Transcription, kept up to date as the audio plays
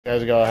You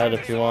guys go ahead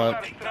if you want.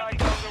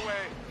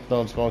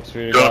 Don't smoke for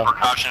you to Go go.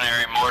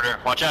 precautionary mortar.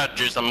 Watch out,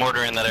 there's a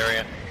mortar in that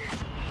area.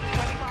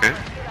 Okay.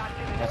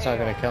 That's not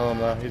gonna kill him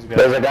though. He's good.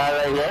 There's a guy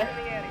right here.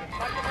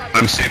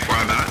 I'm safe where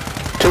I'm at.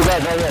 Two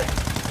guys right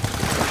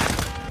here.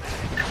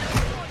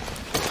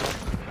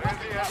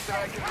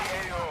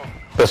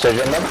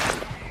 Precision them.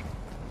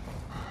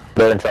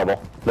 They're in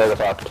trouble. They're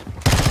fucked.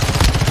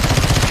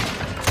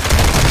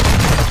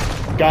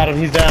 Got him.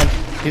 He's down.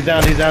 He's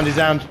down. He's down. He's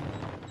down.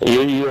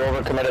 You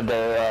overcommitted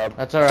the.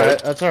 That's all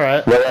right. That's all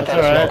right. Well, That's all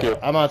right.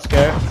 I'm not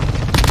scared.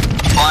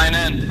 Flying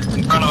in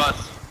front of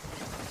us.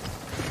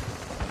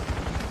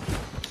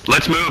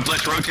 Let's move.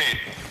 Let's rotate.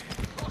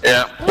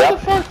 Yeah. What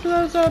the fuck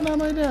was that not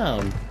my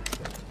down?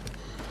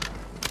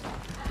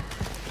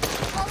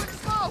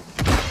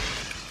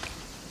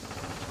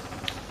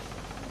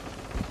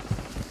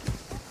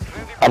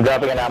 I'm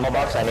dropping an ammo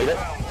box. I need it.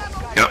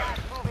 Yep.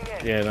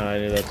 Yeah, no, I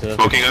knew that too.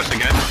 Smoking us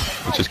again.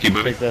 Let's just keep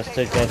moving. Take this.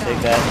 Take that.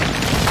 Take that.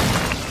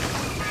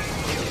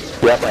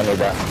 Yep, I need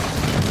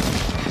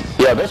that.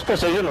 Yeah, this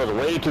precision was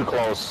way too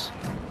close.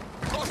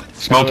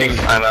 Smoking.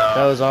 That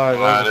was ours.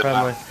 That was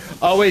friendly.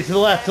 Oh wait, to the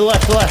left. To the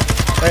left. To the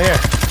left. Right here.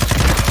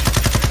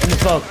 In the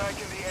smoke.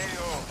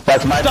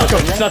 That's my Stuck him.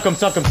 precision. Stuck him.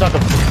 Stuck him. Stuck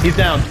him. He's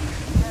down.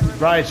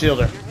 Riot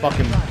shielder.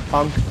 Fucking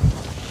punk.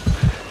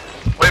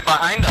 Wait,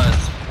 behind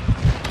us.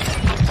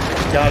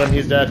 Got him.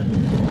 He's dead.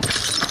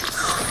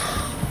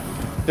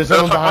 There's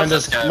someone behind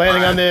us.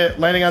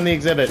 Landing on the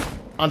exhibit.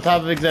 On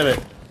top of exhibit.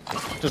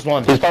 Just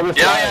one. He's probably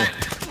flying. Yeah.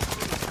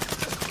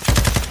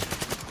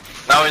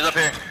 No, he's up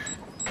here.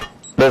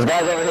 There's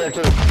guys over here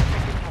too.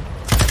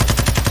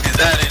 He's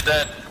dead, he's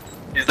dead.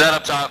 He's dead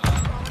up top.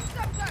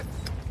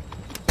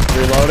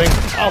 Reloading.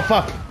 Oh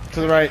fuck.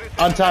 To the right.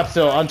 On top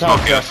still. On top.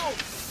 Smoke Still. us.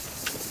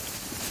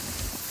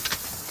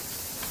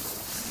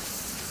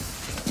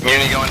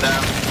 Muni going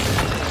down.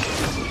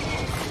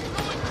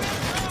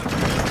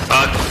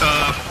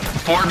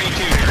 4v2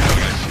 here,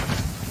 guys.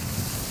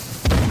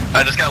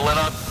 I just got lit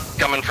up,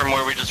 coming from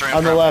where we just ran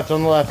On the from. left.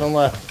 On the left. On the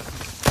left.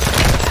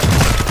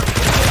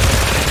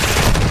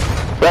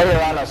 Right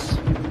here on us.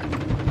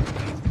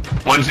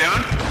 One's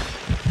down.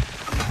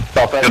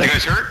 Fell The other friendly.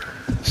 guy's hurt.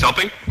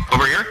 Helping.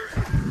 Over here.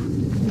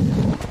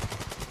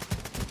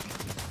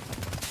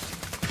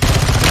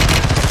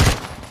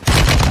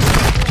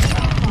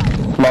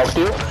 Smoked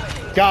you.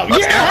 Got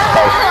Let's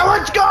yeah!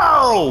 Let's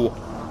go!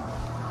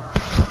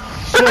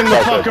 Swing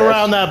the fuck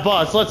around that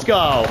bus. Let's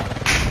go.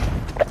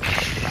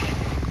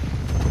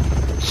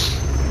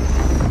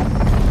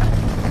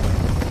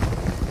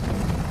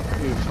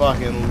 You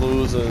fucking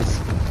losers.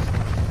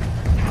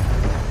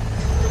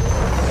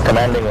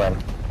 Commanding win.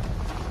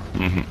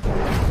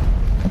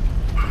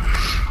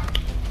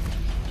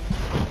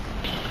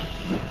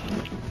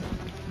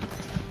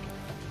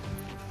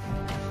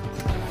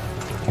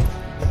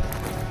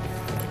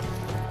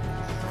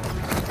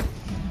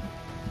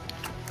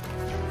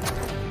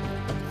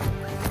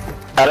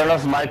 I don't know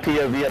if my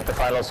POV at the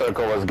final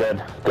circle was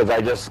good, because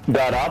I just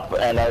got up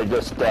and I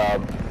just,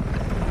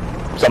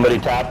 somebody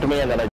tapped me and then I